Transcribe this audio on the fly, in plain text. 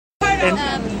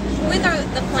With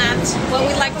the plant, what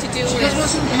we like to do is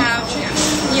have,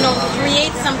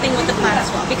 create something with the plant as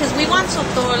well. Because we want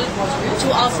sotol to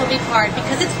also be part,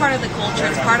 because it's part of the culture,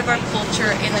 it's part of our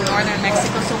culture in the northern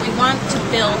Mexico. So we want to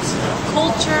build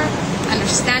culture,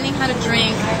 understanding how to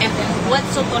drink, and what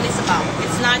sotol is about.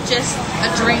 It's not just a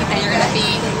drink that you're going to be,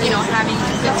 having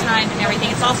a good time and everything.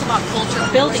 It's also about culture,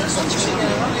 building culture.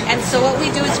 And so what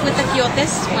we do is with the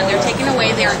quiotes, when they're taken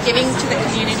away, they are giving to the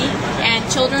community, and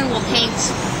children will paint,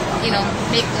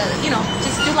 make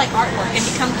just do like artwork and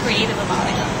become creative about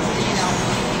it,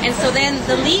 And so then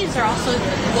the leaves are also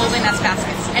woven as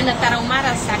baskets, and the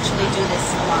tarahumaras actually do this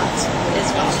a lot as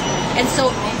well. And so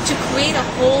to create a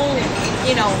whole,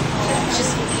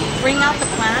 just bring out the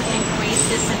plant and create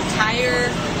this entire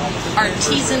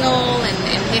artisanal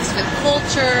and mixed with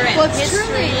culture and well, it's history.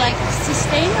 truly like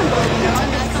sustainable,